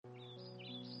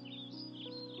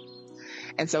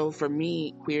And so for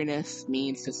me, queerness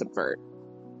means to subvert.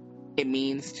 It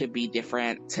means to be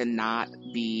different, to not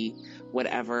be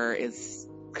whatever is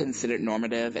considered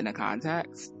normative in a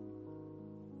context.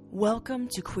 Welcome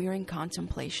to Queering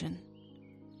Contemplation,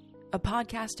 a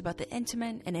podcast about the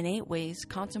intimate and innate ways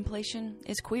contemplation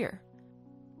is queer.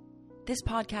 This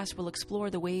podcast will explore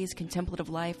the ways contemplative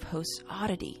life hosts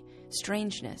oddity,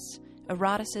 strangeness,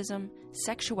 eroticism,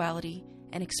 sexuality,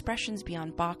 and expressions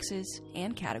beyond boxes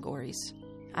and categories.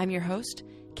 I'm your host,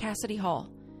 Cassidy Hall,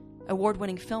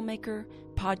 award-winning filmmaker,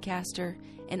 podcaster,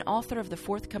 and author of the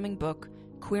forthcoming book,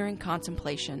 Queering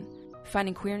Contemplation,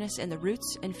 Finding Queerness in the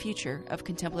Roots and Future of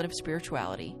Contemplative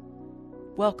Spirituality.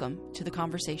 Welcome to the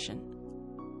conversation.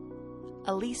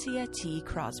 Alicia T.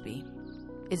 Crosby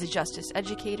is a justice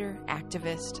educator,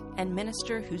 activist, and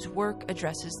minister whose work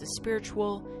addresses the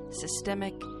spiritual,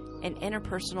 systemic, and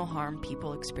interpersonal harm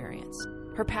people experience.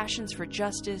 Her passions for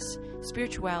justice,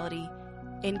 spirituality,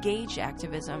 engaged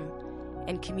activism,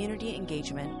 and community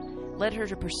engagement led her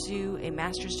to pursue a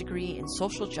master's degree in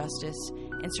social justice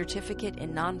and certificate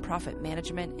in nonprofit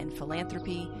management and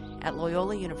philanthropy at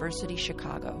Loyola University,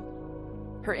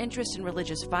 Chicago. Her interest in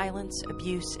religious violence,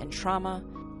 abuse, and trauma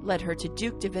led her to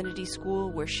Duke Divinity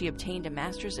School, where she obtained a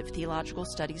Master's of Theological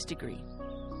Studies degree.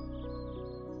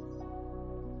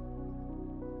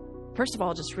 First of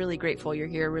all, just really grateful you're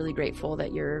here, really grateful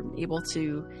that you're able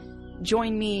to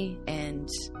join me and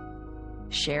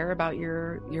share about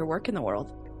your work in the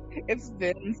world. It's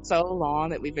been so long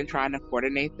that we've been trying to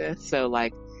coordinate this. So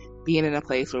being in a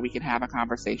place where we can have a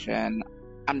conversation,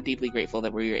 I'm deeply grateful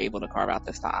that we were able to carve out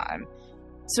this time.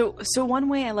 So one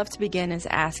way I love to begin is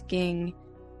asking,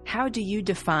 how do you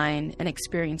define and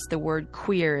experience the word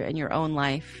queer in your own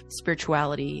life,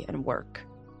 spirituality, and work?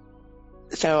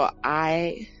 So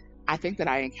I think that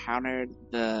I encountered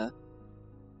the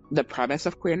premise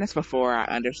of queerness before I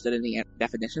understood any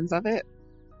definitions of it.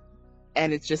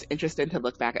 And it's just interesting to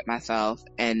look back at myself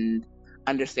and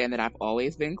understand that I've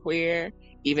always been queer,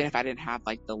 even if I didn't have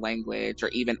the language or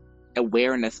even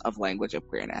awareness of language of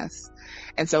queerness.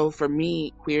 And so for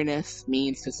me, queerness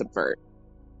means to subvert.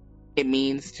 It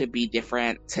means to be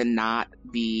different, to not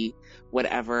be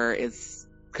whatever is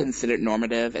considered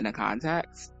normative in a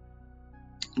context.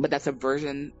 But that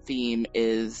subversion theme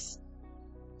is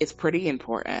pretty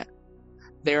important.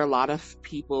 There are a lot of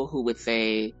people who would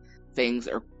say things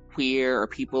are queer or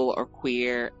people are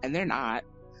queer, and they're not.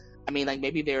 I mean,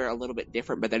 maybe they're a little bit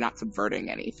different, but they're not subverting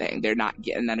anything. They're not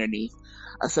getting underneath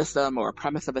a system or a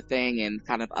premise of a thing and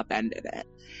kind of upending it.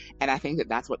 And I think that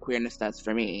that's what queerness does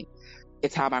for me.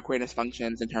 It's how my queerness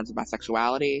functions in terms of my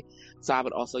sexuality. So I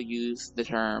would also use the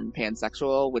term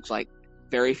pansexual, which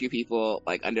very few people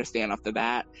understand off the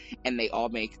bat, and they all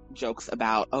make jokes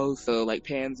about, oh, so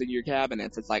pans in your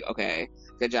cabinets. It's okay,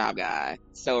 good job, guy.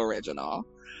 So original.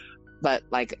 But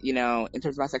in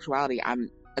terms of my sexuality, I'm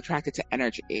attracted to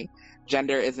energy.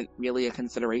 Gender isn't really a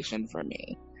consideration for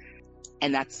me.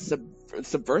 And that's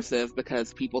subversive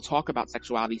because people talk about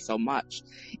sexuality so much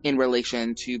in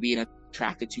relation to being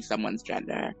attracted to someone's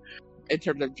gender. In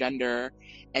terms of gender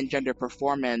and gender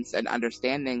performance and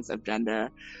understandings of gender,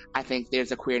 I think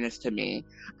there's a queerness to me.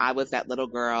 I was that little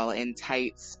girl in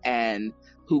tights and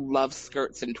who loved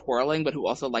skirts and twirling, but who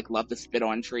also loved to spit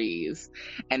on trees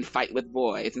and fight with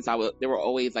boys. And so there were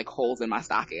always holes in my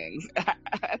stockings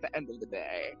at the end of the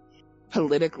day.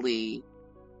 Politically,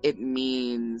 it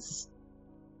means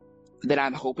that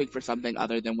I'm hoping for something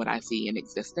other than what I see in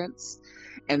existence.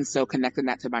 And so connecting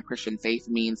that to my Christian faith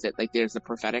means that there's a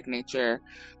prophetic nature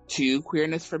to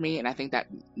queerness for me. And I think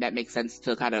that makes sense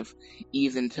to kind of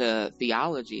ease into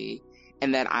theology,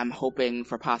 and that I'm hoping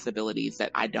for possibilities that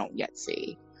I don't yet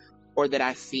see, or that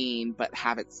I've seen but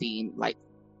haven't seen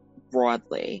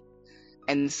broadly.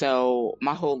 And so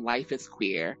my whole life is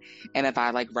queer. And if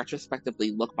I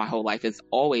retrospectively look, my whole life has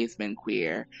always been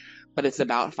queer. But it's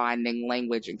about finding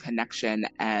language and connection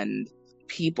and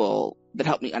people that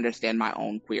help me understand my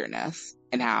own queerness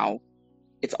and how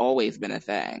it's always been a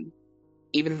thing,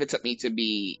 even if it took me to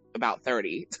be about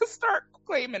 30 to start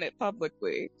claiming it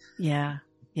publicly. Yeah.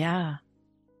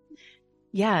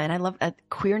 And I love that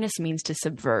queerness means to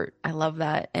subvert. I love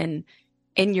that. And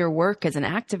in your work as an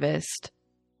activist,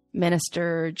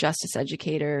 minister, justice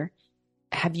educator,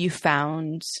 have you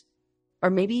found, or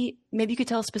maybe you could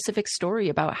tell a specific story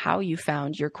about how you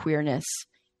found your queerness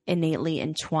innately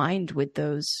entwined with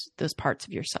those parts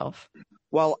of yourself?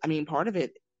 Well, I mean, part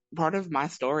of my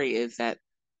story is that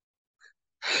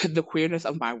the queerness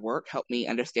of my work helped me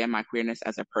understand my queerness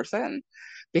as a person,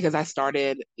 because I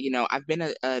started, I've been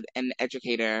an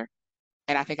educator,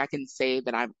 and I think I can say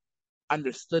that I've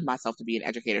understood myself to be an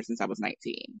educator since I was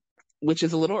 19. which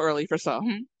is a little early for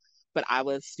some, but I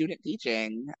was student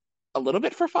teaching a little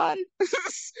bit for fun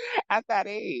at that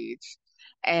age.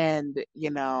 And,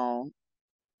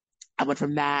 I went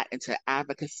from that into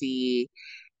advocacy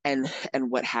and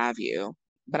what have you.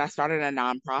 But I started a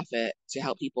nonprofit to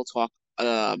help people talk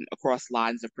across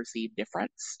lines of perceived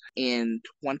difference. In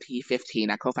 2015,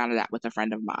 I co-founded that with a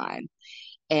friend of mine.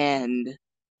 And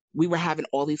we were having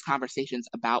all these conversations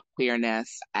about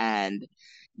queerness and,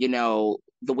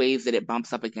 the ways that it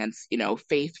bumps up against,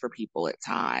 faith for people at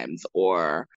times,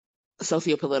 or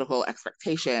sociopolitical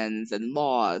expectations and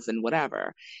laws and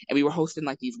whatever. And we were hosting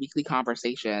like these weekly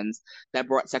conversations that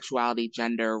brought sexuality,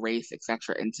 gender, race,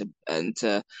 etc.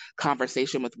 into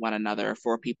conversation with one another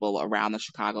for people around the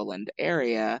Chicagoland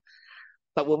area.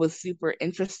 But what was super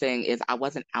interesting is I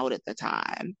wasn't out at the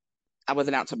time. I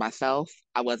wasn't out to myself.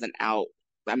 I wasn't out.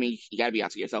 I mean, you got to be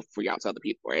out to yourself before you're out to other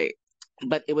people, right?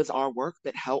 But it was our work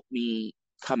that helped me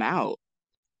come out,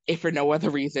 if for no other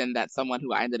reason that someone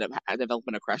who I ended up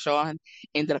developing a crush on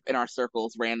ended up in our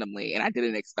circles randomly. And I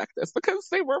didn't expect this because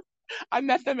I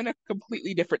met them in a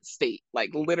completely different state,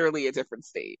 like literally a different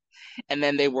state. And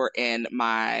then they were in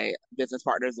my business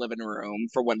partner's living room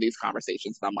for one of these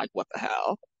conversations. And I'm like, what the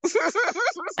hell?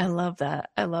 I love that.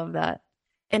 I love that.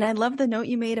 And I love the note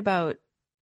you made about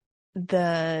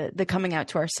the coming out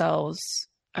to ourselves,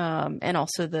 and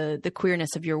also the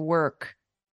queerness of your work,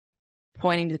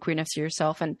 pointing to the queerness of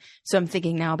yourself. And so I'm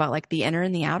thinking now about like the inner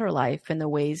and the outer life and the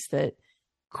ways that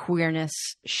queerness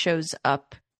shows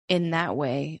up in that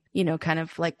way, kind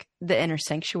of like the inner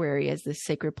sanctuary as this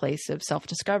sacred place of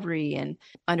self-discovery and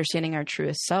understanding our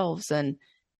truest selves. And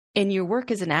in your work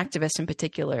as an activist in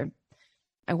particular,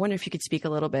 I wonder if you could speak a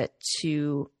little bit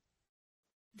to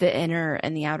the inner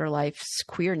and the outer life's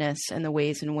queerness and the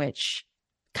ways in which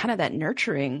kind of that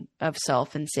nurturing of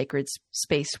self and sacred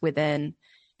space within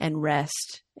and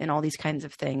rest and all these kinds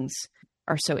of things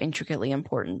are so intricately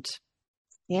important.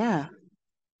 Yeah.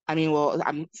 I mean, well,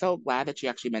 I'm so glad that you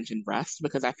actually mentioned rest,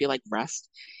 because I feel like rest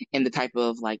in the type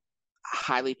of like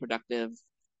highly productive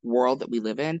world that we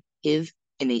live in is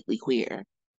innately queer.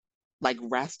 Like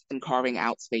rest and carving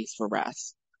out space for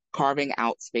rest, carving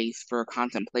out space for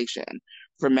contemplation,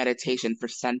 for meditation, for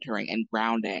centering and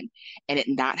grounding, and it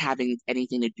not having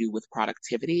anything to do with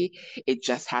productivity. It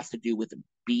just has to do with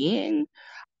being.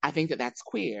 I think that that's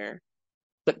queer,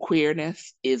 but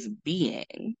queerness is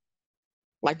being.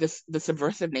 Like this, the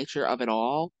subversive nature of it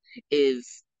all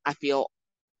is, I feel,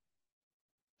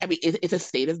 it's a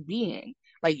state of being.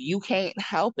 Like you can't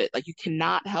help it. Like you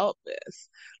cannot help this.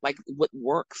 Like what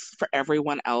works for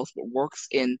everyone else, what works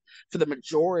for the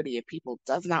majority of people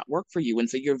does not work for you. And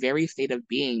so your very state of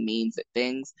being means that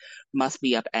things must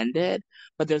be upended.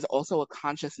 But there's also a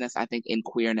consciousness, I think, in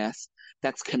queerness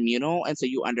that's communal. And so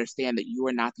you understand that you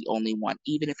are not the only one,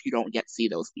 even if you don't yet see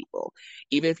those people,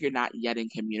 even if you're not yet in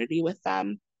community with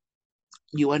them,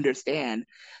 you understand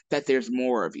that there's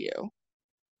more of you.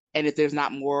 And if there's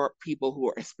not more people who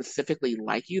are specifically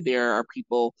like you, there are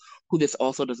people who this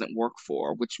also doesn't work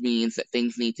for, which means that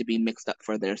things need to be mixed up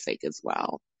for their sake as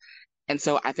well. And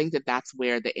so I think that that's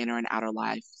where the inner and outer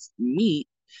lives meet,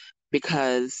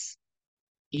 because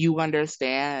you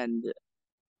understand,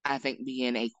 I think,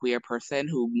 being a queer person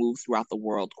who moves throughout the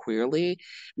world queerly,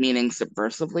 meaning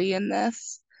subversively in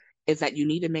this, is that you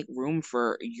need to make room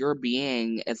for your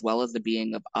being as well as the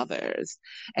being of others.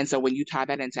 And so when you tie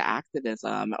that into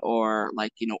activism or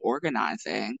like,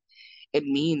 organizing, it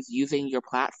means using your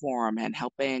platform and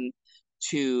helping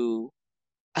people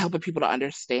to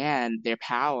understand their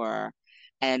power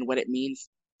and what it means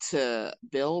to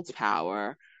build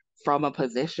power from a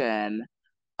position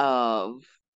of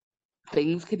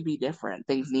things could be different,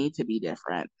 things need to be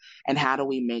different. And how do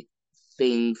we make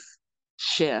things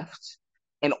shift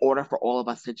in order for all of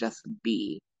us to just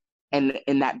be? And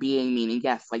in that being meaning,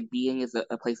 yes, like being is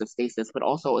a place of stasis, but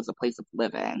also is a place of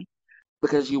living,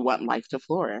 because you want life to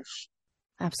flourish.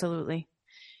 Absolutely.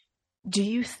 Do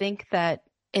you think that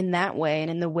in that way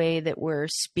and in the way that we're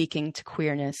speaking to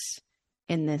queerness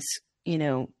in this,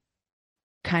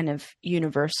 kind of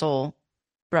universal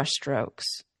brushstrokes,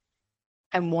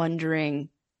 I'm wondering,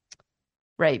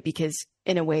 right, because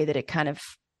in a way that it kind of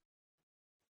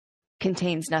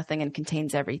contains nothing and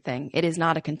contains everything. It is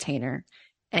not a container,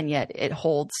 and yet it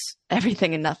holds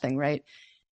everything and nothing, right?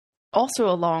 Also,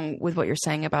 along with what you're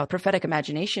saying about prophetic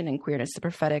imagination and queerness, the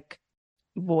prophetic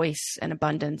voice and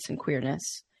abundance and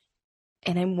queerness.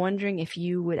 And I'm wondering if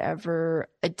you would ever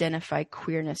identify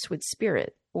queerness with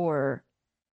spirit or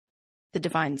the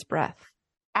divine's breath.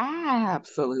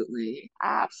 Absolutely.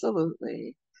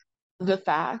 Absolutely. The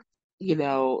fact,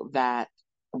 that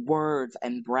words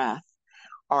and breath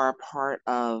are a part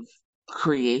of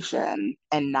creation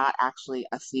and not actually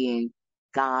us seeing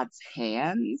God's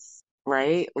hands,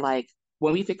 right? Like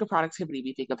when we think of productivity,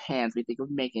 we think of hands, we think of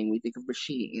making, we think of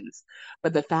machines.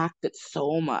 But the fact that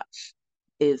so much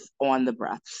is on the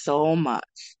breath, so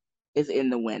much is in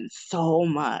the wind, so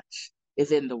much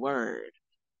is in the word,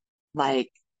 like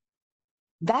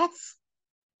that's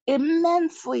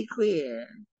immensely clear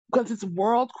because it's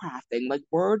world crafting. Like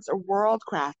words are world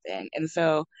crafting. And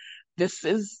so this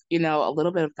is, a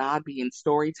little bit of God being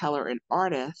storyteller and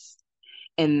artist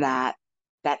in that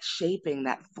shaping,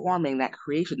 that forming, that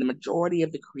creation. The majority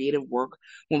of the creative work,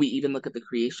 when we even look at the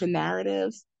creation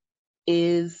narratives,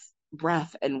 is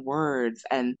breath and words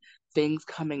and things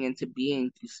coming into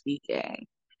being through speaking.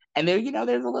 And there,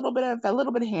 there's a little bit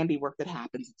of handiwork that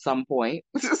happens at some point.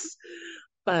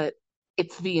 But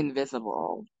it's the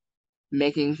invisible,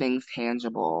 making things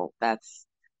tangible that's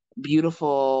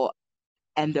beautiful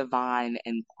and divine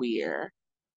and queer.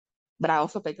 But I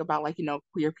also think about like,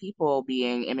 queer people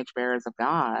being image bearers of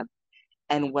God.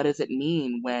 And what does it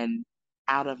mean when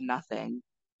out of nothing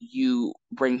you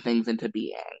bring things into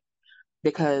being?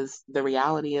 Because the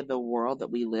reality of the world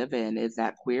that we live in is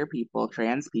that queer people,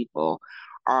 trans people,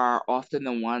 are often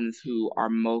the ones who are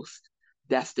most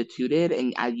destituted.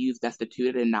 And I use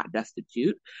destituted and not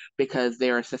destitute because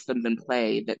there are systems in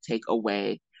play that take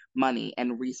away money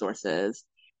and resources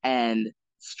and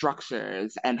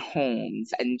structures and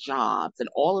homes and jobs and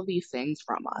all of these things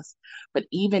from us. But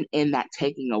even in that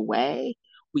taking away,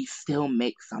 we still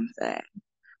make something.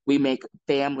 We make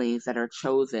families that are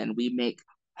chosen. We make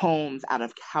homes out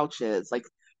of couches. Like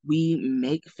we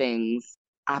make things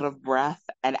out of breath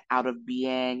and out of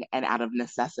being and out of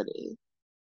necessity.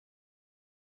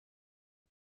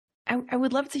 I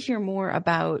would love to hear more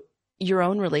about your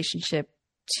own relationship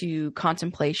to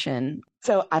contemplation.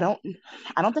 So I don't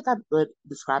think I would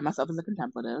describe myself as a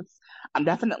contemplative. I'm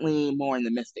definitely more in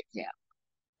the mystic camp.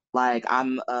 Like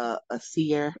I'm a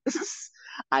seer.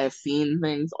 I have seen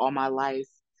things all my life,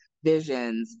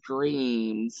 visions,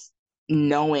 dreams,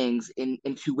 knowings,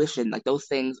 intuition. Like those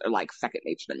things are like second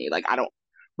nature to me. Like I don't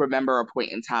remember a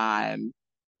point in time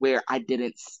where I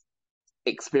didn't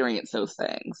experience those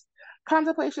things.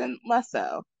 Contemplation, less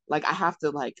so. Like I have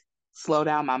to like slow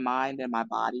down my mind and my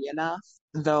body enough,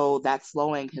 though that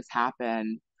slowing has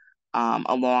happened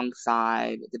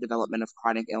alongside the development of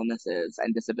chronic illnesses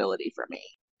and disability for me.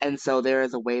 And so there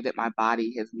is a way that my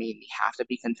body has made me have to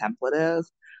be contemplative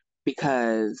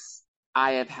because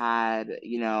I have had,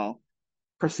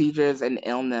 procedures and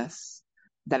illness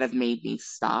that have made me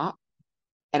stop.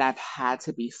 And I've had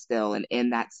to be still. And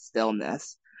in that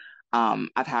stillness,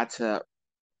 I've had to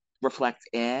reflect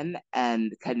in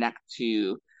and connect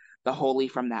to the holy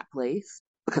from that place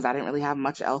because I didn't really have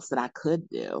much else that I could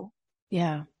do.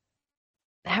 Yeah.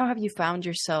 How have you found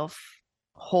yourself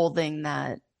holding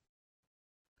that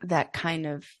kind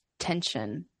of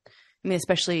tension? I mean,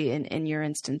 especially in your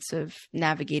instance of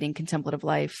navigating contemplative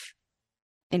life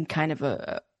in kind of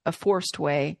a forced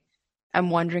way. I'm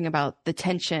wondering about the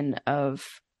tension of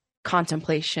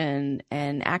contemplation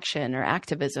and action or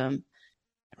activism,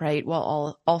 right?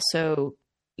 While also,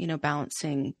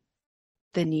 balancing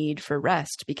the need for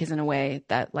rest, because in a way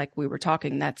that, like we were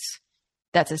talking, that's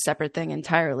a separate thing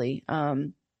entirely.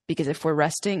 Because if we're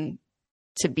resting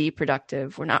to be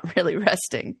productive, we're not really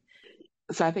resting.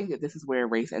 So I think that this is where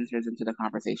race enters into the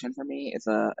conversation for me as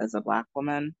a Black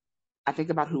woman. I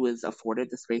think about who is afforded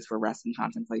the space for rest and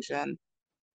contemplation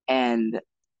and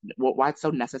why it's so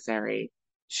necessary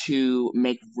to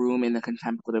make room in the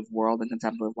contemplative world and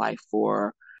contemplative life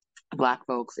for Black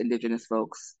folks, Indigenous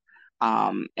folks,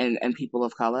 and people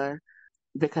of color,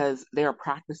 because there are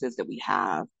practices that we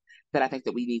have that I think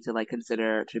that we need to like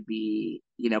consider to be,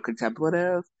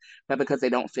 contemplative, but because they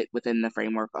don't fit within the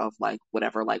framework of like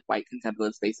whatever like white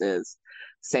contemplative spaces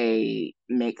say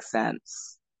make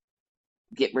sense,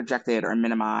 get rejected or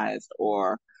minimized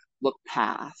or look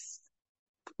past.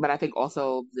 But I think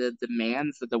also the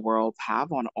demands that the world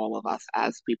have on all of us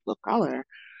as people of color,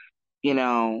 you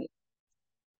know,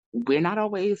 we're not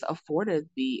always afforded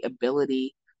the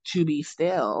ability to be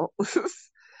still.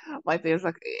 Like there's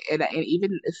like, and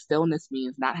even stillness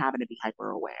means not having to be hyper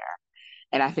aware.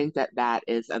 And I think that that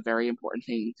is a very important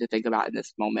thing to think about in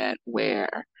this moment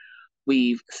where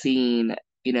we've seen,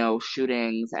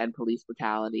 shootings and police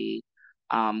brutality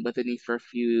within these first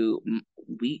few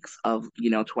weeks of,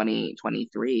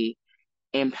 2023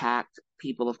 impact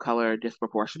people of color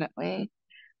disproportionately.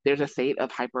 There's a state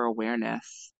of hyper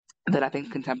awareness that I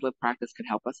think contemplative practice can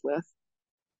help us with.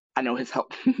 I know has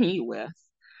helped me with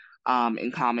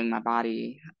in calming my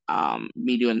body,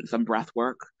 me doing some breath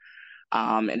work,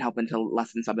 and helping to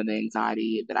lessen some of the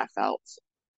anxiety that I felt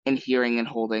in hearing and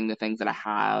holding the things that I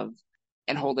have,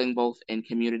 and holding both in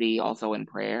community, also in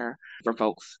prayer for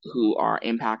folks who are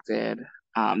impacted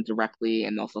directly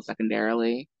and also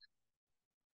secondarily.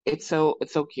 It's so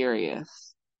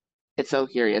curious. It's so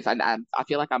curious. I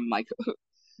feel like I'm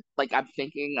like I'm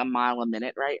thinking a mile a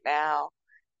minute right now,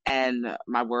 and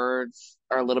my words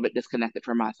are a little bit disconnected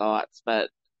from my thoughts. But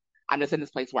I'm just in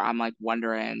this place where I'm like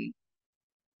wondering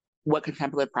what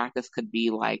contemplative practice could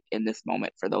be like in this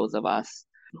moment for those of us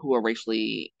who are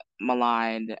racially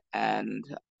maligned and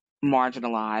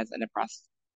marginalized and oppressed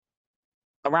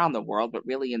around the world, but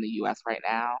really in the US right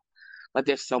now. Like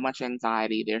there's so much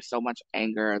anxiety, there's so much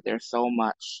anger, there's so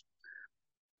much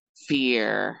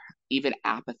fear, even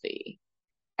apathy.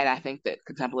 And I think that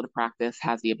contemplative practice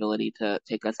has the ability to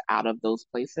take us out of those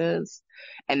places,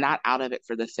 and not out of it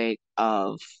for the sake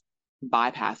of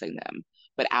bypassing them,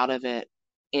 but out of it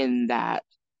in that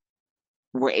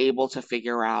we're able to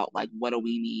figure out like what do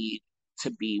we need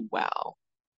to be well.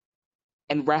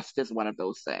 And rest is one of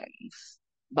those things.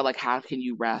 But like how can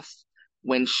you rest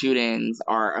when shootings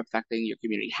are affecting your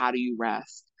community? How do you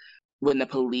rest when the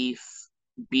police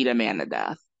beat a man to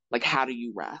death? Like how do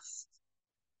you rest?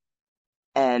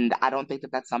 And I don't think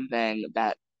that that's something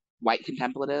that white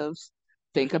contemplatives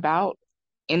think about,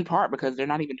 in part because they're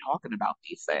not even talking about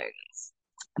these things.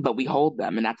 But we hold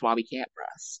them, and that's why we can't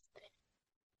rest.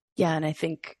 Yeah, and I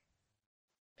think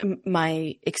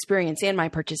my experience and my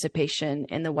participation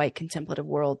in the white contemplative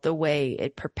world, the way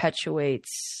it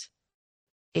perpetuates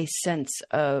a sense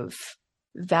of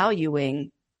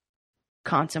valuing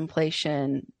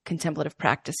contemplation, contemplative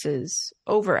practices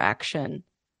over action,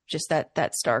 just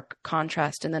that stark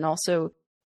contrast. And then also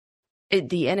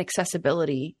the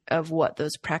inaccessibility of what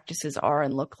those practices are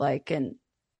and look like, and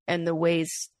the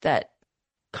ways that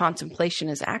contemplation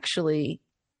is actually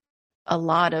a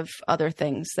lot of other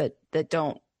things that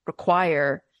don't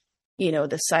require,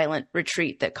 the silent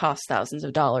retreat that costs thousands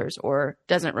of dollars, or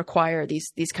doesn't require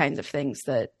these kinds of things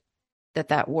that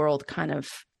world kind of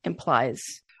implies.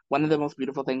 One of the most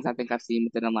beautiful things I think I've seen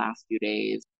within the last few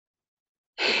days,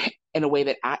 in a way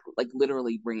that like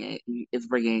literally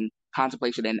bringing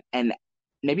contemplation and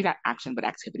maybe not action but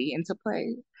activity into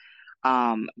play.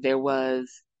 There was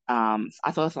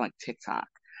I saw this on like TikTok,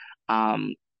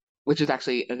 which is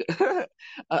actually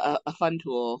a fun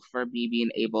tool for me being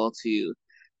able to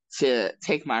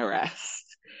take my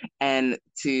rest and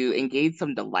to engage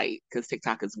some delight, because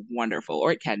TikTok is wonderful,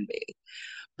 or it can be.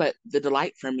 But the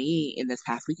delight for me in this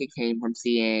past weekend came from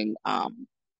seeing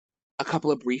a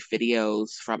couple of brief videos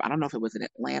from, I don't know if it was in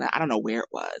Atlanta, I don't know where it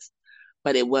was,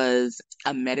 but it was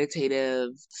a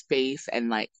meditative space and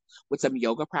like with some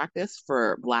yoga practice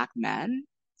for Black men.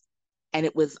 And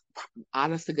it was,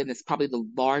 honest to goodness, probably the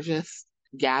largest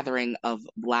gathering of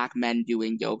Black men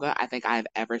doing yoga I think I've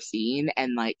ever seen.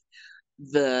 And like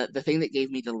the thing that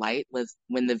gave me delight was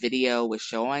when the video was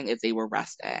showing is they were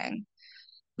resting.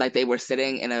 Like they were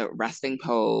sitting in a resting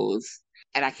pose.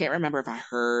 And I can't remember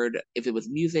if it was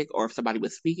music or if somebody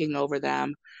was speaking over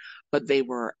them, but they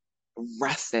were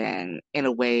resting in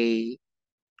a way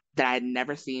that I'd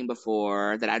never seen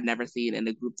before, that I'd never seen in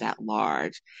a group that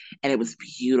large. And it was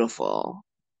beautiful.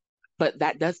 But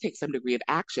that does take some degree of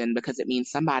action, because it means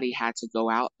somebody had to go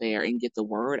out there and get the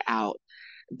word out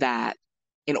that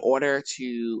in order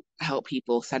to help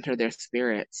people center their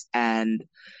spirits and,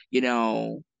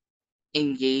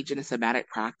 engage in a somatic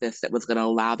practice that was going to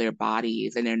allow their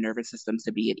bodies and their nervous systems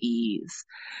to be at ease,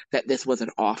 that this was an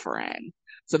offering.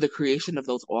 So the creation of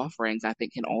those offerings, I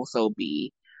think, can also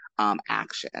be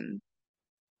action,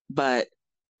 but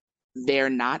they're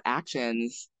not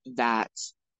actions that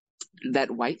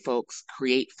white folks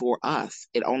create for us.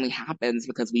 It only happens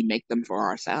because we make them for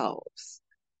ourselves.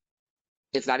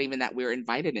 It's not even that we're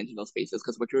invited into those spaces,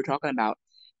 because what you were talking about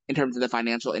in terms of the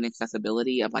financial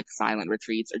inaccessibility of like silent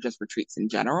retreats or just retreats in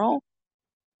general,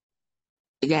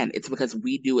 again, it's because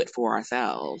we do it for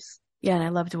ourselves. Yeah, and I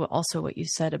loved what you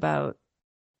said about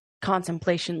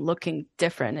contemplation looking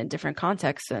different in different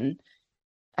contexts. And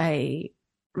I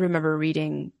remember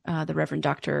reading the Reverend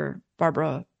Dr.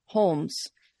 Barbara Holmes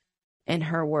in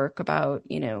her work about,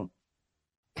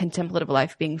 contemplative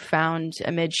life being found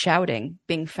amid shouting,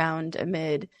 being found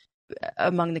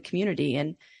among the community.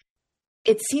 And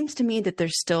it seems to me that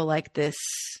there's still like this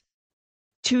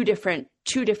two different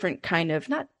kind of,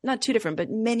 not two different, but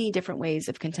many different ways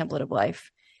of contemplative life.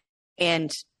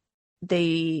 And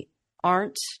they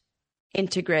aren't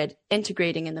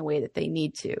integrating in the way that they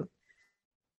need to.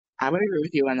 I would agree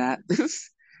with you on that.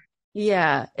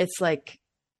 Yeah, it's like,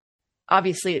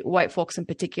 obviously white folks in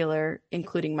particular,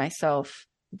 including myself,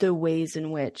 the ways in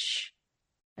which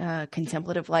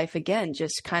contemplative life, again,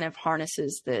 just kind of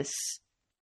harnesses this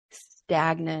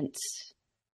stagnant,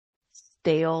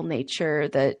 stale nature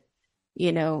that,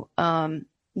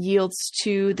 yields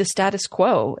to the status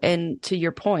quo. And to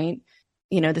your point,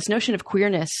 this notion of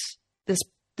queerness,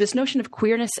 this notion of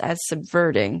queerness as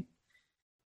subverting,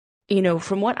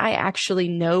 from what I actually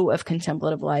know of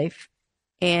contemplative life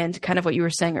and kind of what you were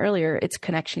saying earlier, its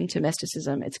connection to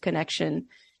mysticism, its connection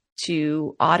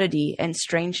to oddity and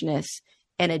strangeness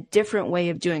and a different way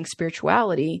of doing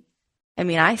spirituality. I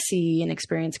mean, I see and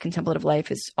experience contemplative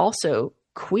life as also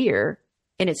queer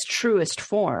in its truest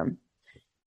form.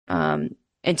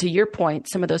 And to your point,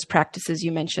 some of those practices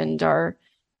you mentioned are,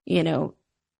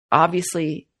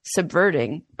 obviously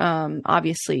subverting,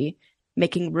 obviously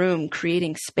making room,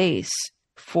 creating space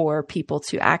for people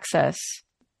to access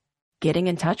getting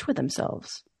in touch with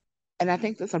themselves. And I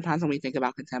think that sometimes when we think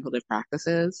about contemplative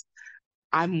practices,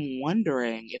 I'm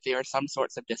wondering if there are some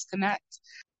sorts of disconnect.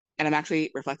 And I'm actually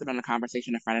reflecting on a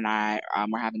conversation a friend and I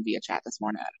were having via chat this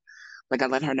morning. Like, I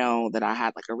let her know that I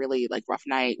had like a really like rough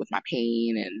night with my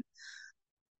pain and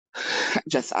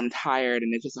just I'm tired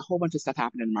and there's just a whole bunch of stuff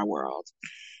happening in my world.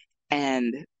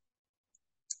 And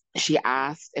she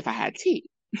asked if I had tea.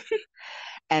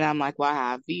 And I'm like, well, I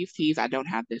have these teas. I don't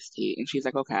have this tea. And she's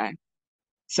like, okay,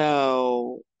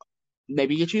 so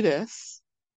maybe get you this.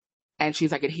 And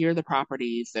she's like, and here are the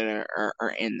properties that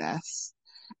are in this.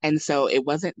 And so it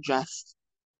wasn't just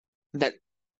that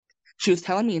she was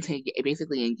telling me to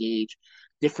basically engage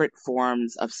different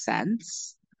forms of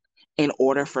sense in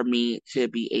order for me to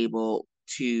be able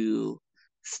to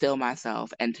still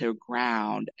myself and to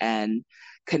ground and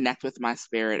connect with my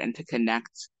spirit and to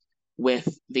connect with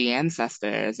the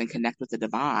ancestors and connect with the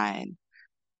divine.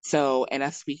 So, in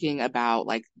us speaking about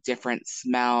like different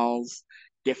smells,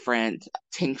 different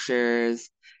tinctures,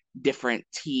 different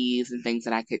teas and things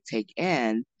that I could take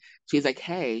in, she's like,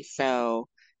 hey, so,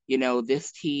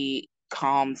 this tea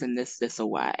calms in this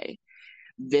away.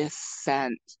 This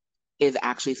scent is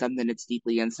actually something that's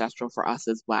deeply ancestral for us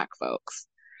as Black folks.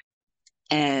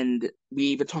 And we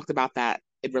even talked about that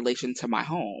in relation to my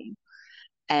home.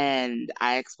 And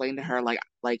I explained to her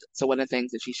so one of the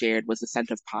things that she shared was the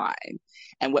scent of pine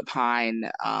and what pine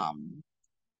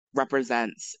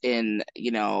represents in,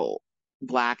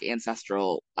 Black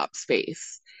ancestral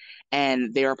space.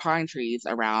 And there are pine trees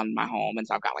around my home. And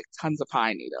so I've got like tons of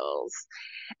pine needles.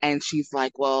 And she's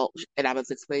like, well, and I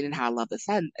was explaining how I love the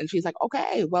scent. And she's like,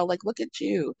 okay, well, like, look at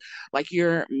you. Like,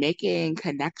 you're making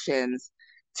connections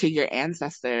to your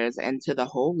ancestors and to the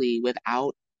holy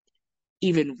without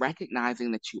even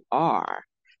recognizing that you are.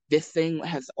 This thing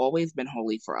has always been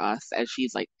holy for us as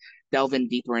she's like delving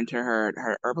deeper into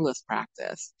her herbalist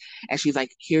practice. And she's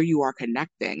like, here you are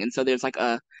connecting. And so there's like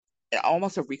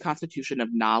almost a reconstitution of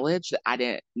knowledge that I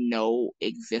didn't know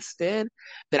existed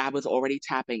that I was already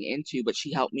tapping into, but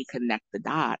she helped me connect the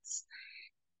dots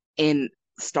in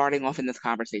starting off in this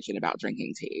conversation about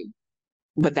drinking tea.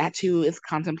 But that too is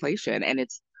contemplation, and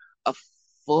it's a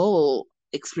full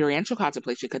experiential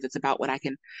contemplation because it's about what I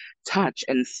can touch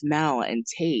and smell and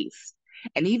taste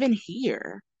and even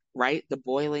hear, right? The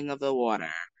boiling of the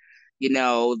water,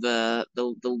 the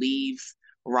leaves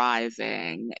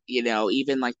rising,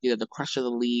 even like the crush of the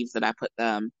leaves that I put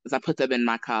them as I put them in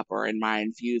my cup or in my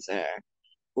infuser.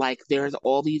 Like, there's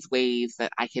all these ways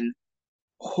that I can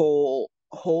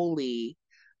wholly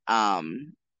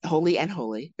holy and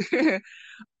holy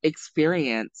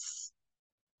experience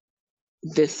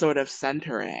this sort of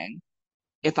centering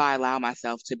if I allow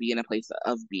myself to be in a place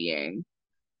of being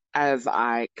as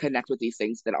I connect with these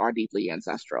things that are deeply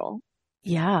ancestral.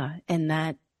 Yeah, and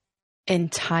that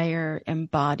entire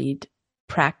embodied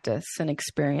practice and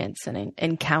experience and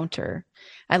encounter.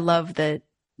 I love the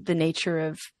nature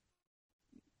of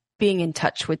being in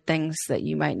touch with things that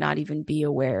you might not even be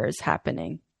aware is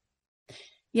happening.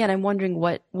 Yeah, and I'm wondering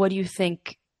what do you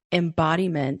think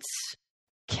embodiments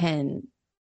can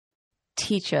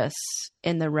teach us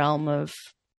in the realm of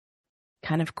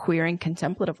kind of queering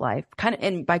contemplative life?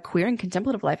 And by queering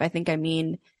contemplative life, I think I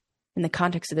mean, in the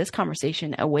context of this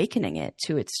conversation, awakening it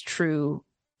to its true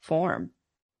form.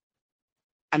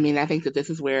 I mean, I think that this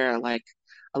is where like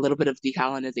a little bit of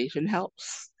decolonization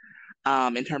helps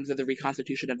in terms of the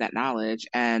reconstitution of that knowledge.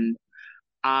 And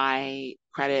I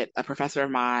credit a professor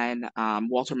of mine,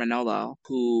 Walter Manolo,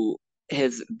 who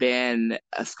has been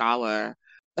a scholar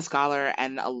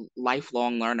and a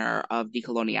lifelong learner of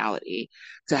decoloniality,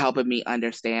 to helping me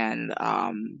understand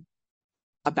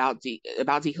about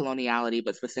decoloniality,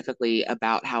 but specifically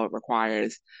about how it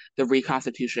requires the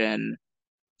reconstitution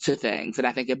to things. And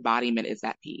I think embodiment is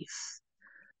that piece.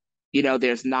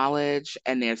 There's knowledge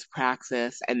and there's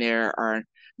praxis and there are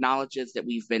knowledges that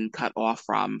we've been cut off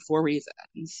from for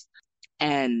reasons.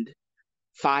 And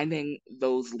finding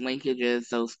those linkages,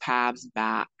 those paths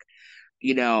back,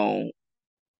 you know,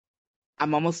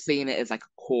 I'm almost seeing it as like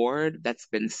a cord that's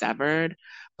been severed.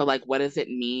 But like, what does it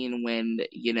mean when,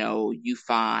 you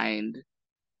find,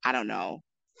 I don't know,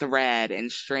 thread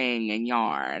and string and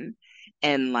yarn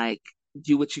and like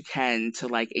do what you can to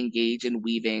like engage in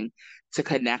weaving to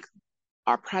connect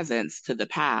our presence to the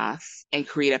past and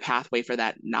create a pathway for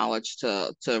that knowledge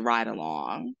to ride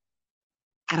along.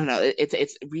 I don't know.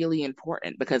 It's really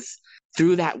important because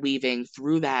through that weaving,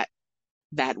 through that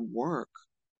work,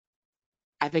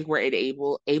 I think we're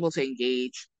able to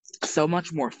engage so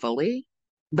much more fully.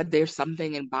 But there's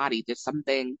something embodied. There's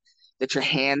something that your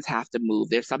hands have to move.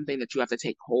 There's something that you have to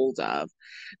take hold of.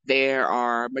 There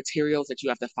are materials that you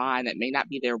have to find that may not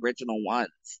be the original ones,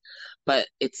 but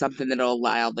it's something that'll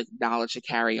allow the knowledge to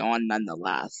carry on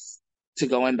nonetheless. To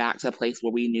going back to a place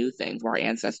where we knew things, where our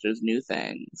ancestors knew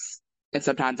things. And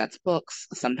sometimes that's books.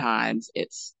 Sometimes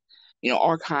it's,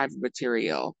 archived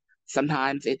material.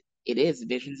 Sometimes it is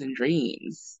visions and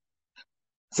dreams.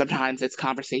 Sometimes it's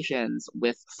conversations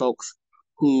with folks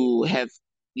who have,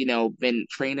 been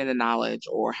trained in the knowledge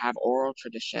or have oral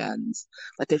traditions.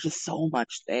 Like there's just so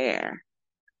much there.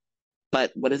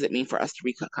 But what does it mean for us to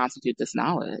reconstitute this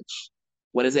knowledge?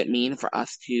 What does it mean for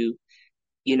us to,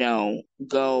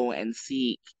 go and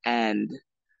seek and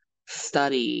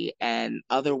study and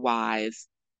otherwise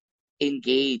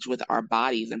engage with our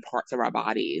bodies and parts of our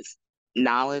bodies,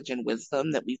 knowledge and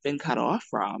wisdom that we've been cut off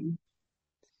from?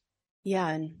 Yeah,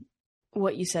 and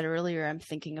what you said earlier, I'm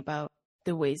thinking about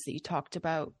the ways that you talked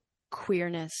about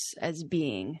queerness as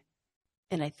being,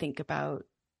 and I think about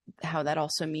how that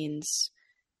also means,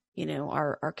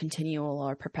 our continual,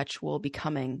 our perpetual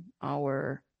becoming,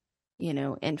 our,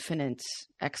 infinite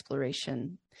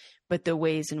exploration. But the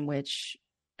ways in which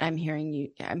I'm hearing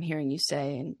you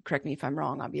say, and correct me if I'm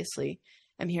wrong, obviously,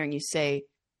 I'm hearing you say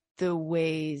the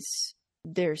ways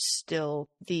there's still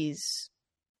these,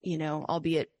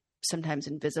 albeit sometimes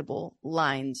invisible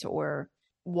lines or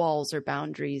walls or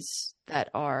boundaries that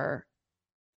are,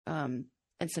 and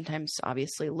sometimes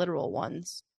obviously literal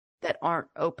ones that aren't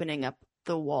opening up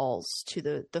the walls to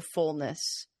the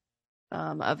fullness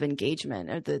of engagement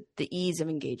or the ease of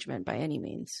engagement by any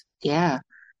means. Yeah.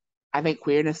 I think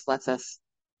queerness lets us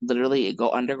literally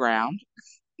go underground,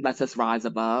 lets us rise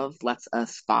above, lets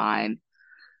us find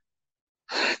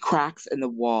cracks in the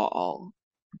wall,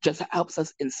 just helps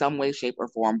us in some way, shape, or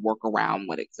form work around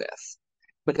what exists.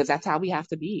 Because that's how we have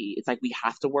to be. It's like we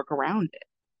have to work around it.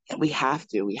 And we have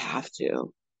to, we have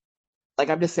to. Like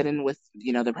I'm just sitting with,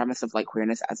 the premise of like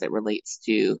queerness as it relates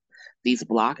to these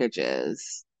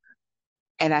blockages.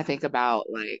 And I think about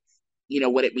like,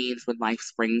 what it means when life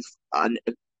springs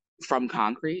from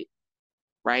concrete,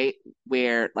 right?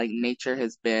 Where like nature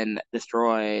has been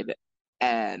destroyed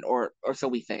and or so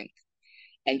we think.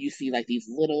 And you see like these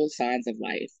little signs of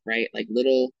life, right? Like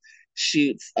little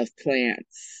shoots of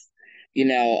plants,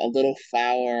 a little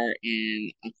flower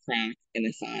in a crack in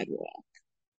a sidewalk.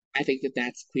 I think that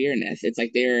that's queerness. It's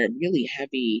like they're really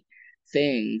heavy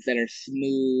things that are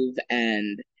smooth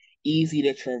and easy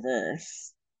to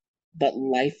traverse, but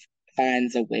life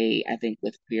finds a way, I think,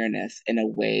 with queerness in a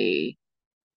way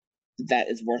that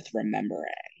is worth remembering.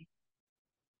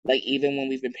 Like even when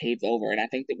we've been paved over, and I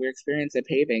think that we're experiencing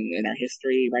paving in our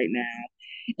history right now,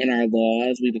 in our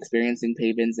laws, we've experiencing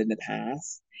pavings in the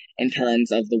past in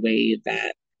terms of the way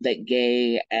that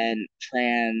gay and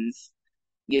trans,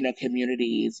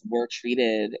 communities were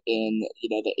treated in,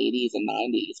 the 80s and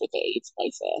 90s with the AIDS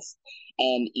crisis.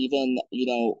 And even,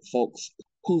 folks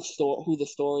who the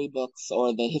storybooks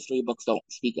or the history books don't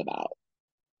speak about,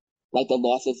 like the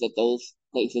losses that those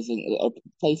places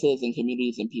and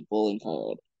communities and people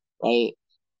incurred, right?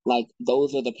 Like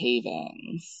those are the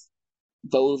pavings.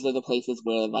 Those are the places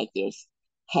where like there's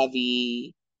heaviness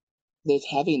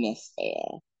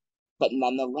there, but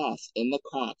nonetheless, in the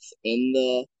cracks, in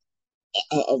the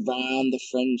around the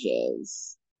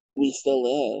fringes, we still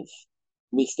live.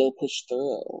 We still push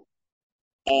through,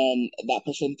 and that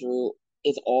pushing through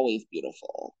is always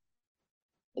beautiful,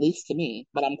 at least to me.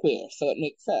 But I'm queer, so it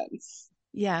makes sense.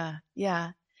 Yeah,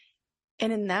 yeah.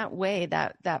 And in that way,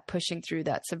 that pushing through,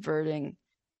 that subverting,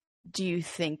 do you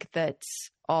think that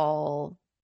all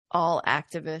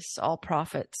activists, all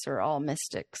prophets, or all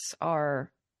mystics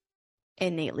are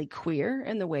innately queer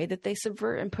in the way that they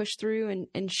subvert and push through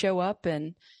and show up?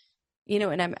 And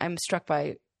and I'm struck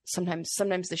by sometimes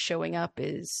the showing up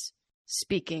is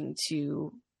speaking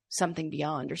to something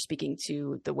beyond or speaking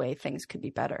to the way things could be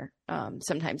better.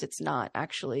 Sometimes it's not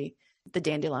actually the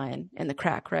dandelion and the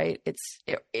crack, right?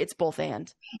 It's both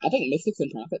and. I think mystics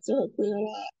and prophets are queer a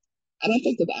lot. I don't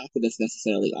think that the activists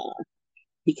necessarily are.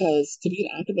 Because to be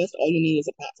an activist, all you need is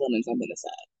a platform and something to say.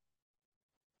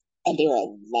 And there are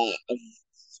a lot of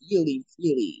really,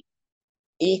 really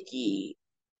icky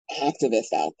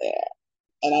activists out there.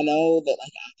 And I know that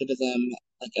like activism,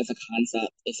 like as a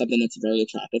concept, is something that's very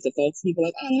attractive to folks. People are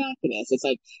like, I'm an activist. It's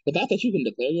like the fact that you can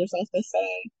declare yourself this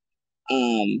thing,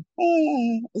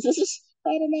 this is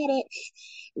problematic.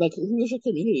 Like, who is your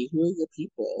community? Who are your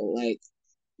people? Like,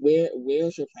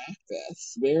 where's your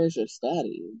practice? Where is your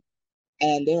study?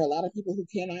 And there are a lot of people who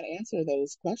cannot answer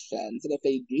those questions. And if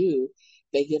they do,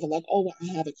 they give it like, oh, well, I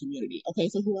have a community. Okay,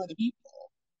 so who are the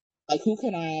people? Like, who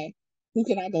can I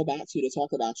go back to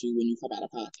talk about you when you come out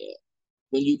of pocket?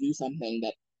 When you do something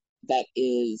that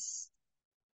is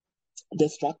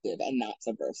destructive and not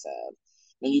subversive?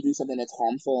 When you do something that's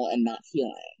harmful and not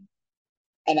healing?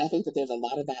 And I think that there's a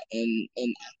lot of that in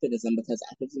activism, because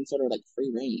activism is sort of like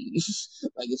free range.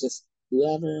 Like, it's just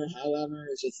whoever, however,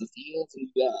 it's just a field and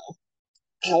you go.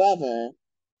 However,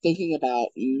 thinking about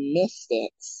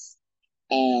mystics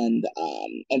and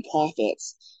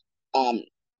prophets,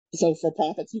 so for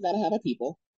prophets you gotta have a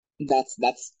people. That's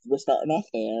we're starting off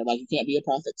there. Like, you can't be a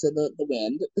prophet to the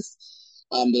wind.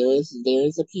 There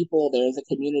is a people, there is a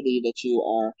community that you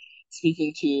are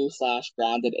speaking to /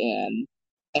 grounded in,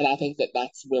 and I think that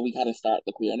that's where we gotta start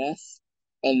the queerness,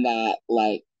 and that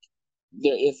like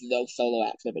there is no solo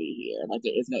activity here. Like,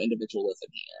 there is no individualism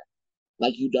here.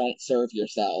 Like, you don't serve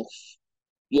yourself.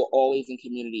 You're always in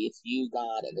community. It's you,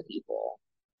 God, and the people.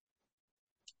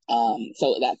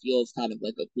 So that feels kind of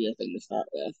like a queer thing to start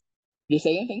with. You're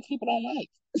saying things people don't like.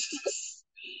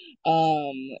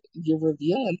 You're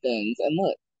revealing things. And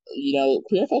look,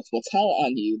 queer folks will tell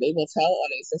on you. They will tell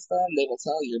on a system. They will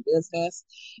tell your business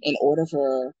in order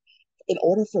for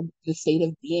the state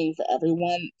of being for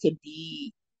everyone to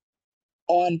be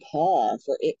on par,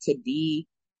 for it to be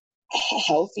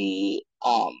healthy,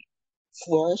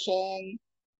 flourishing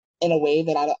in a way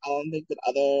that I don't think that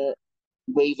other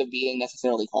ways of being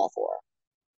necessarily call for.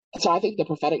 So I think the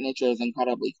prophetic nature is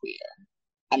incredibly queer.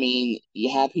 I mean,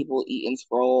 you have people eating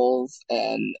scrolls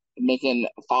and making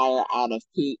fire out of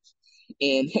poop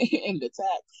in in the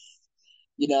text,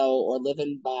 or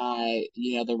living by,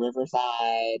 the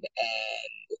riverside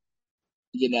and,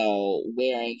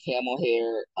 wearing camel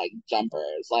hair like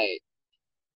jumpers. Like,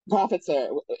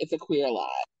 it's a queer lot.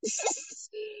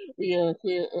 We are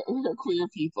queer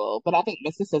people, but I think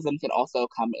mysticism can also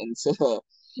come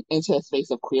into a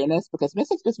space of queerness, because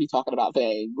mystics just be talking about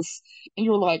things, and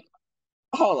you're like,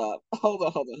 hold up.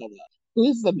 Who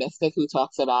is the mystic who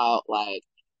talks about like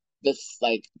this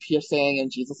like piercing in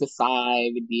Jesus's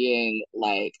side being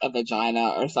like a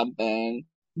vagina or something?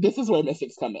 This is where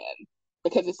mystics come in,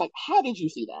 because it's like, how did you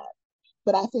see that?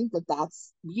 But I think that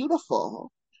that's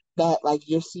beautiful, that like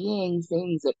you're seeing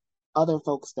things that other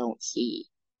folks don't see.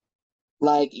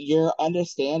 Like, you're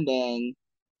understanding,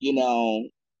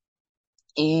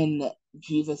 in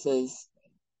Jesus's,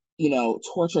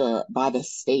 torture by the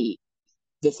state,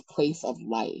 this place of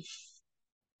life.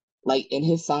 Like, in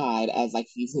his side, as like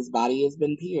his body has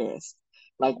been pierced.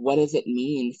 Like, what does it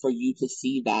mean for you to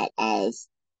see that as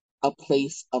a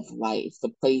place of life, the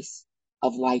place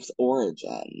of life's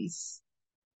origins?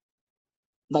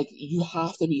 Like, you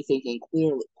have to be thinking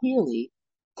queerly,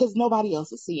 because nobody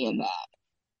else is seeing that.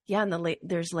 Yeah, and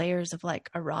there's layers of like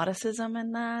eroticism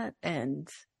in that, and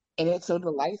it's so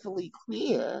delightfully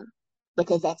queer,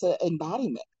 because that's an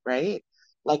embodiment, right?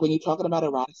 Like, when you're talking about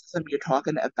eroticism, you're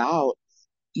talking about,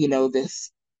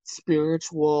 this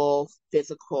spiritual,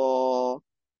 physical,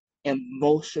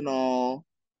 emotional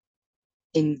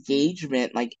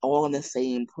engagement, like all in the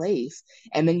same place.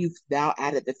 And then you've now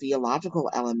added the theological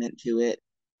element to it.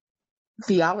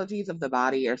 Theologies of the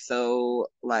body are so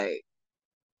like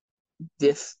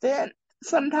distant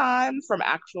sometimes from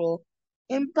actual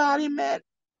embodiment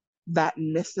that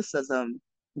mysticism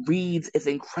reads is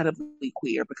incredibly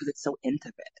queer, because it's so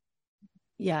intimate.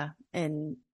 Yeah,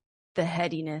 and the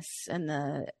headiness and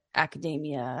the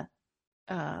academia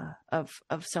of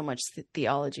so much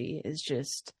theology is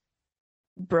just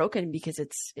broken, because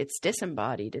it's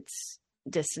disembodied, it's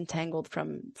disentangled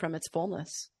from its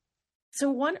fullness. So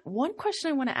one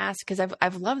question I want to ask, because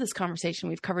I've loved this conversation.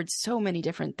 We've covered so many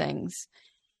different things,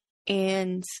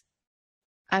 and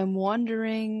I'm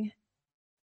wondering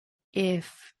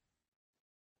if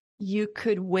you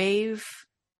could wave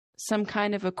some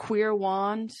kind of a queer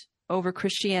wand over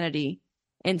Christianity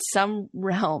in some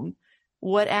realm.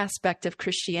 What aspect of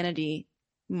Christianity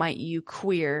might you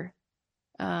queer,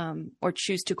 or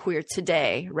choose to queer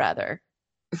today, rather?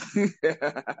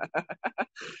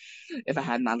 If I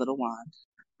had my little wand,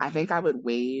 I think I would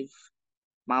wave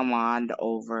my wand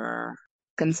over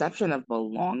conception of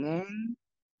belonging,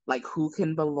 like who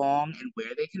can belong and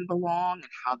where they can belong,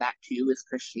 and how that too is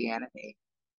Christianity.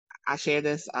 I shared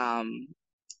this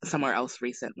somewhere else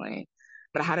recently,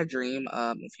 but I had a dream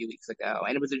a few weeks ago,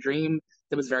 and it was a dream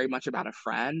that was very much about a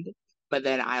friend. But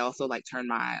then I also like turned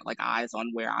my like eyes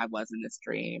on where I was in this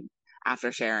dream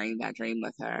after sharing that dream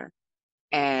with her.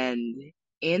 And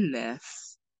in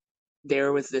this,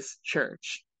 there was this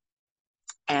church,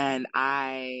 and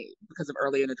I, because of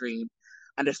early in the dream,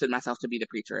 understood myself to be the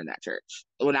preacher in that church.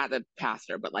 Well, not the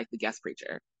pastor, but like the guest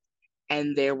preacher.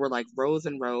 And there were like rows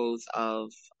and rows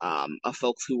of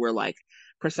folks who were like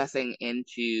processing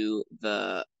into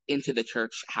the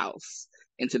church house,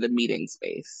 into the meeting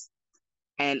space.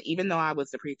 And even though I was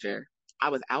the preacher, I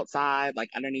was outside, like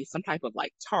underneath some type of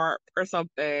like tarp or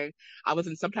something. I was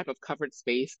in some type of covered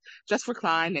space, just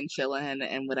reclined and chilling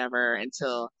and whatever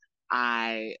until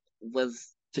I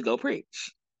was to go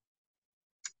preach.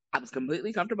 I was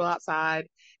completely comfortable outside.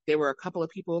 There were a couple of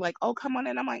people like, "Oh, come on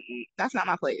in." I'm like, that's not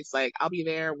my place. Like, I'll be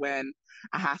there when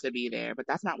I have to be there, but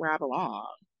that's not where I belong.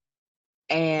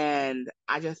 And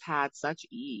I just had such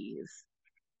ease.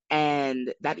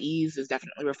 And that ease is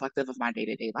definitely reflective of my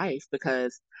day-to-day life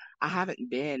because I haven't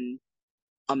been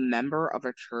a member of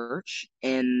a church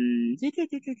in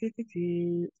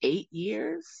 8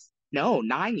 years. No,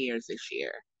 9 years this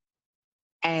year.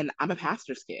 And I'm a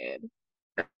pastor's kid,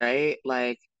 right?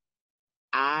 Like,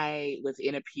 I was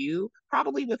in a pew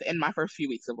probably within my first few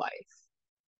weeks of life.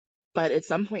 But at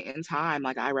some point in time,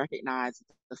 like I recognized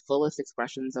the fullest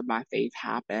expressions of my faith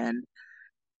happen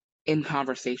in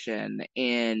conversation,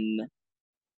 in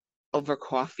over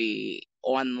coffee,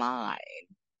 online,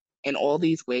 in all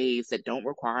these ways that don't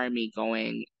require me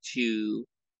going to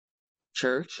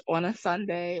church on a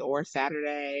Sunday or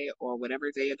Saturday or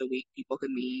whatever day of the week people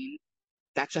convene.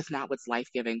 That's just not what's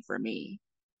life-giving for me.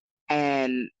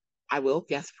 And I will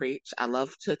guest preach. I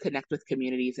love to connect with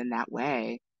communities in that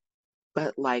way.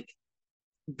 But like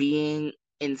being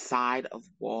inside of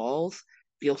walls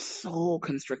feels so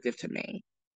constrictive to me.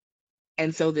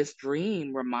 And so this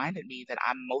dream reminded me that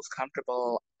I'm most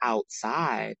comfortable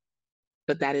outside,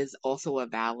 but that is also a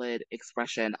valid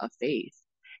expression of faith.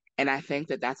 And I think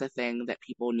that that's a thing that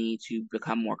people need to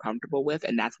become more comfortable with.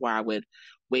 And that's where I would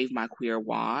wave my queer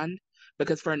wand,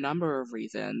 because for a number of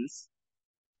reasons,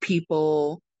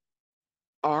 people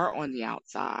are on the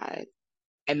outside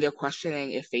and they're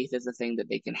questioning if faith is a thing that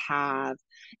they can have,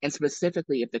 and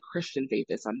specifically if the Christian faith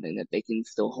is something that they can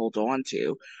still hold on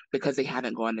to because they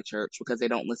haven't gone to church, because they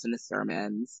don't listen to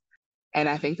sermons. And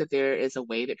I think that there is a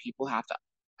way that people have to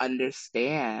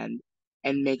understand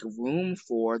and make room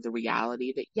for the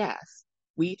reality that, yes,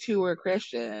 we too are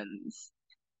Christians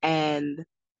and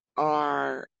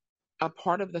are a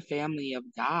part of the family of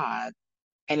God.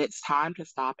 And it's time to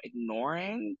stop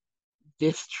ignoring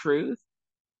this truth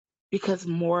because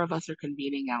more of us are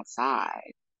convening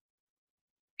outside.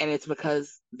 And it's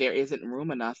because there isn't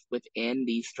room enough within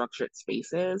these structured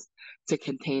spaces to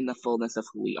contain the fullness of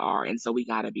who we are. And so we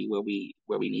got to be where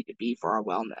we need to be for our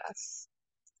wellness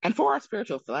and for our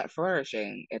spiritual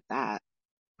flourishing at that.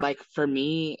 Like for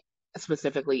me,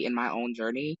 specifically in my own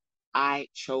journey, I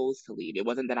chose to leave. It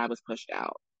wasn't that I was pushed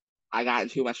out. I got in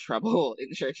too much trouble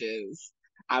in churches.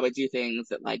 I would do things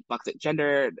that like bucked at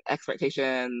gender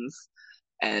expectations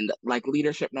and like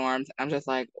leadership norms. I'm just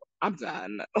like, I'm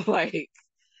done. Like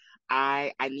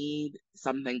I need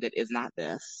something that is not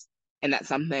this. And that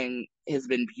something has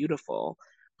been beautiful,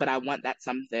 but I want that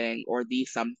something or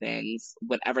these somethings,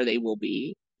 whatever they will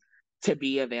be, to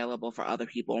be available for other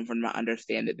people and for them to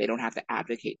understand that they don't have to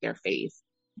advocate their faith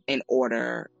in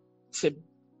order to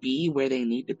be where they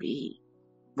need to be,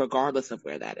 regardless of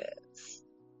where that is.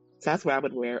 So that's where I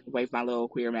would wave my little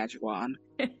queer magic wand.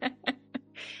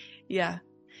 Yeah.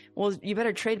 Well, you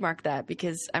better trademark that,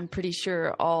 because I'm pretty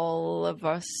sure all of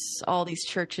us, all these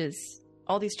churches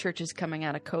coming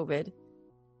out of COVID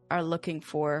are looking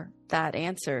for that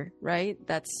answer, right?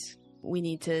 We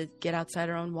need to get outside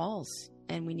our own walls,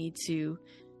 and we need to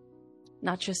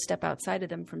not just step outside of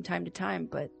them from time to time,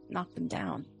 but knock them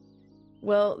down.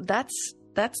 Well, that's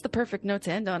the perfect note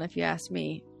to end on, if you ask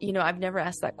me. You know, I've never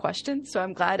asked that question, so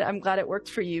I'm glad it worked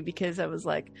for you, because I was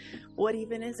like, what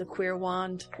even is a queer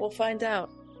wand? We'll find out.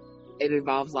 It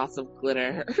involves lots of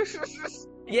glitter.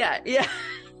 Yeah.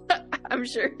 I'm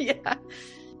sure, yeah.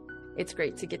 It's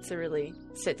great to get to really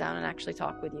sit down and actually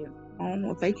talk with you. Oh,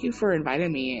 well, thank you for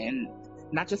inviting me, and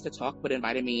not just to talk, but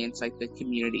inviting me into like the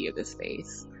community of this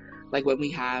space. Like when we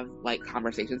have like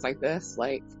conversations like this,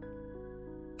 like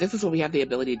this is what we have the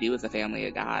ability to do as a family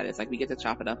of God. It's like we get to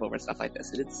chop it up over stuff like this,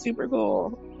 and it's super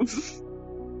cool.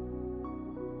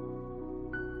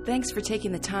 Thanks for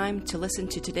taking the time to listen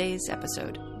to today's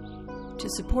episode. To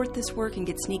support this work and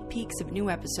get sneak peeks of new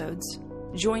episodes,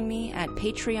 join me at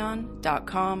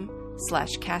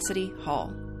patreon.com/Cassidy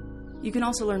Hall. You can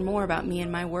also learn more about me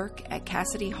and my work at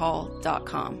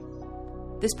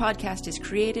CassidyHall.com. This podcast is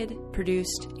created,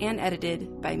 produced, and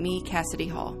edited by me, Cassidy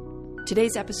Hall.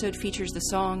 Today's episode features the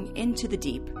song Into the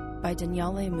Deep by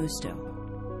Daniele Musto.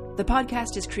 The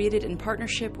podcast is created in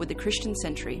partnership with the Christian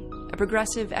Century, a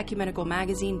progressive ecumenical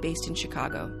magazine based in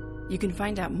Chicago. You can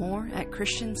find out more at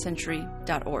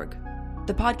christiancentury.org.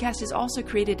 The podcast is also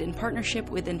created in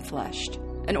partnership with Infleshed,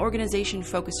 an organization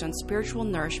focused on spiritual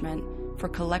nourishment for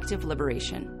collective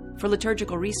liberation. For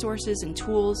liturgical resources and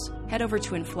tools, head over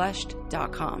to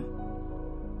infleshed.com.